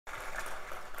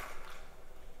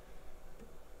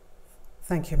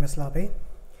Thank you, Ms. Lobby.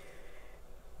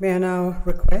 May I now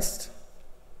request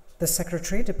the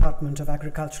Secretary, Department of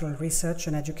Agricultural Research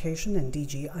and Education and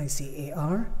DG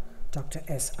ICAR, Dr.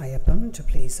 S. Ayyappan, to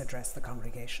please address the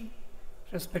congregation.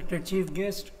 Respected Chief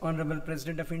Guest, Honorable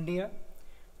President of India,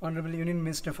 Honorable Union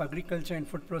Minister of Agriculture and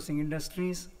Food Processing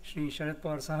Industries, Shri Sharad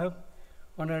Pawar Sahab,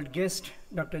 Honored Guest,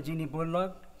 Dr. Jeannie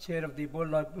Borlaug, Chair of the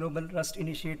Borlaug Global Rust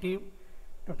Initiative,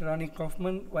 Dr. Rani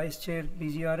Kaufman, Vice Chair,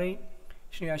 BGRI,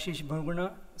 Shri Ashish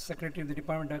Bhoguna, Secretary of the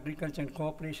Department of Agriculture and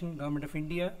Cooperation, Government of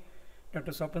India,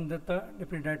 Dr. Swapan Datta,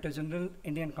 Deputy Director General,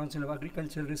 Indian Council of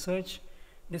Agricultural Research,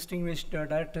 distinguished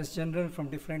Directors General from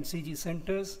different CG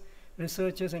centers,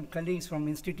 researchers and colleagues from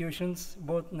institutions,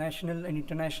 both national and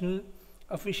international,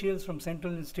 officials from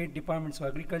Central and State Departments of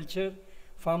Agriculture,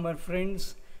 farmer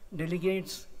friends,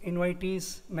 delegates,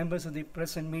 invitees, members of the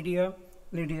press and media,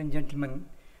 ladies and gentlemen.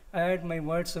 I add my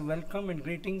words of welcome and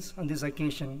greetings on this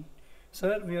occasion.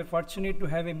 Sir, we are fortunate to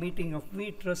have a meeting of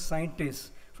wheat rust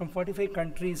scientists from 45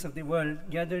 countries of the world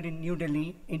gathered in New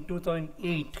Delhi in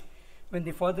 2008, when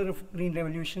the father of Green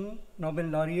Revolution, Nobel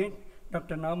laureate,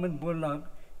 Dr. Norman Borlaug,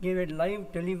 gave a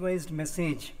live televised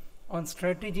message on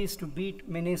strategies to beat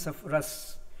menace of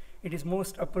rust. It is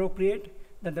most appropriate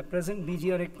that the present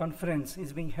BGRI conference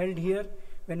is being held here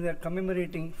when we are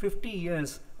commemorating 50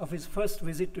 years of his first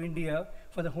visit to India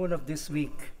for the whole of this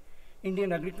week.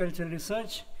 Indian agricultural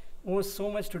research owes so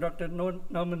much to Dr.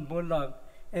 Norman Borlaug,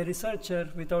 a researcher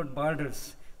without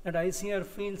borders, that ICAR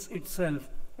feels itself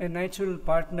a natural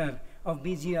partner of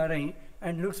BGRI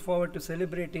and looks forward to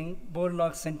celebrating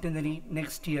Borlaug's centenary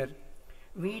next year.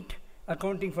 Wheat,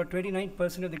 accounting for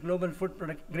 29% of the global food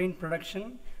grain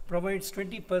production, provides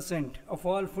 20% of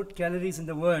all food calories in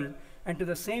the world, and to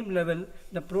the same level,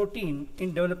 the protein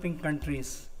in developing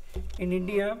countries. In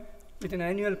India, with an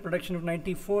annual production of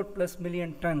 94 plus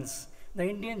million tons, the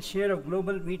Indian share of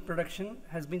global wheat production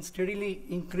has been steadily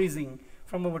increasing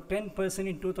from over 10%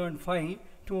 in 2005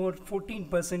 to over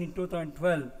 14% in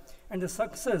 2012. And the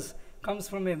success comes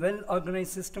from a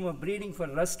well-organized system of breeding for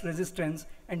rust resistance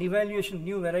and evaluation of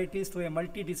new varieties through a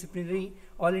multidisciplinary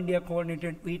All-India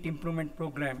Coordinated Wheat Improvement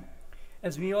Program.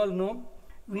 As we all know,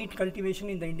 wheat cultivation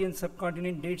in the Indian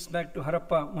subcontinent dates back to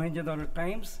Harappa, Mohenjo-daro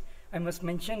times. I must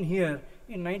mention here,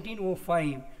 in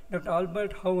 1905, Dr.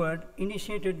 Albert Howard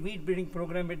initiated wheat breeding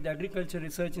program at the Agriculture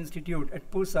Research Institute at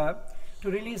Pusa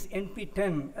to release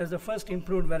NP10 as the first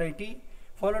improved variety,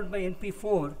 followed by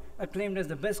NP4, acclaimed as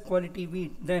the best quality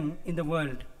wheat then in the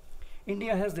world.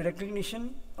 India has the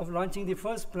recognition of launching the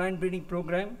first plant breeding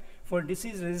program for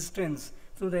disease resistance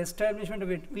through the establishment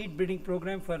of a wheat breeding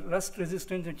program for rust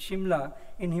resistance at Shimla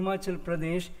in Himachal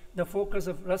Pradesh, the focus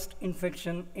of rust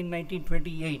infection in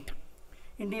 1928.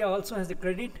 India also has the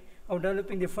credit of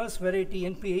developing the first variety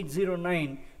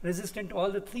NP809 resistant to all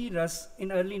the three rusts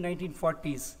in early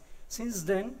 1940s. Since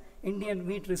then, Indian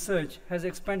wheat research has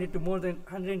expanded to more than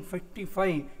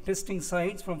 155 testing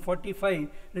sites from 45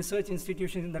 research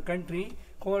institutions in the country,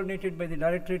 coordinated by the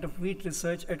Directorate of Wheat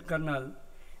Research at Karnal.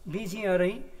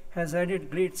 BGRI has added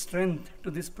great strength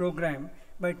to this program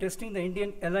by testing the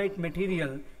Indian elite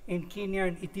material in Kenya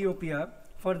and Ethiopia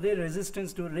for their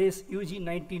resistance to race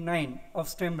UG99 of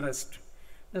stem rust.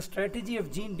 The strategy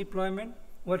of gene deployment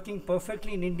working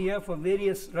perfectly in India for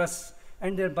various rusts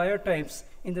and their biotypes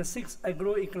in the 6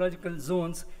 agroecological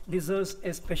zones deserves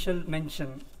a special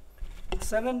mention.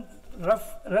 7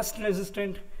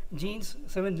 rust-resistant genes,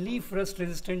 7 leaf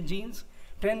rust-resistant genes,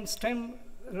 10 stem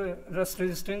rust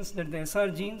resistance, that the SR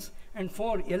genes, and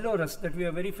 4 yellow rust that we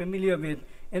are very familiar with.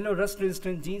 Yellow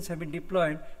rust-resistant genes have been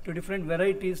deployed to different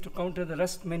varieties to counter the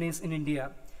rust menace in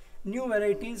India. New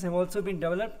varieties have also been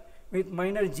developed with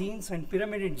minor genes and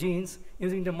pyramided genes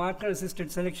using the marker-assisted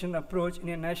selection approach in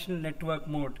a national network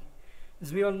mode.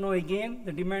 As we all know again,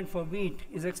 the demand for wheat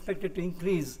is expected to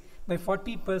increase by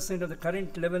 40% of the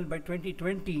current level by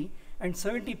 2020 and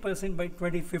 70% by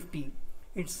 2050.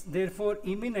 It's therefore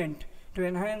imminent to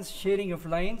enhance sharing of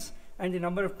lines and the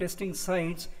number of testing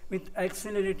sites with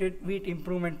accelerated wheat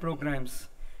improvement programs.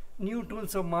 New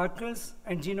tools of markers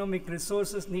and genomic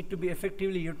resources need to be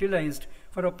effectively utilized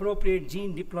for appropriate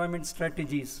gene deployment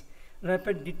strategies.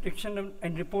 Rapid detection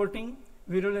and reporting,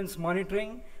 virulence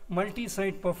monitoring,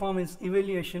 multi-site performance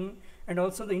evaluation, and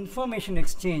also the information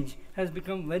exchange have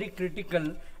become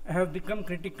critical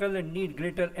and need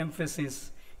greater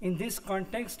emphasis. In this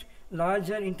context,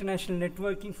 larger international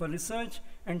networking for research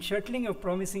and shuttling of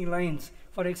promising lines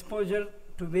for exposure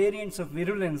to variants of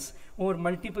virulence over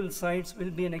multiple sites will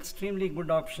be an extremely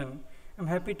good option. I'm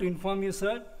happy to inform you,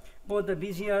 sir, both the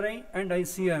BGRI and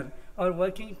ICAR are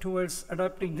working towards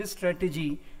adopting this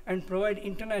strategy and provide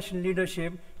international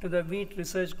leadership to the wheat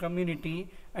research community,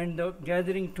 and the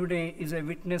gathering today is a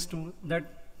witness to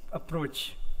that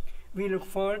approach. We look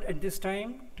forward at this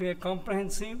time to a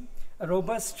comprehensive,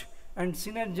 robust, and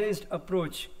synergized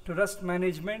approach to rust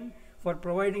management for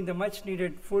providing the much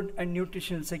needed food and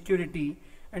nutritional security,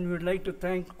 and we would like to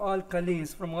thank all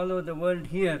colleagues from all over the world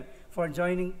here for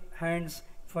joining hands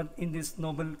in this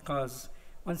noble cause.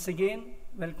 Once again,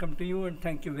 welcome to you and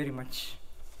thank you very much.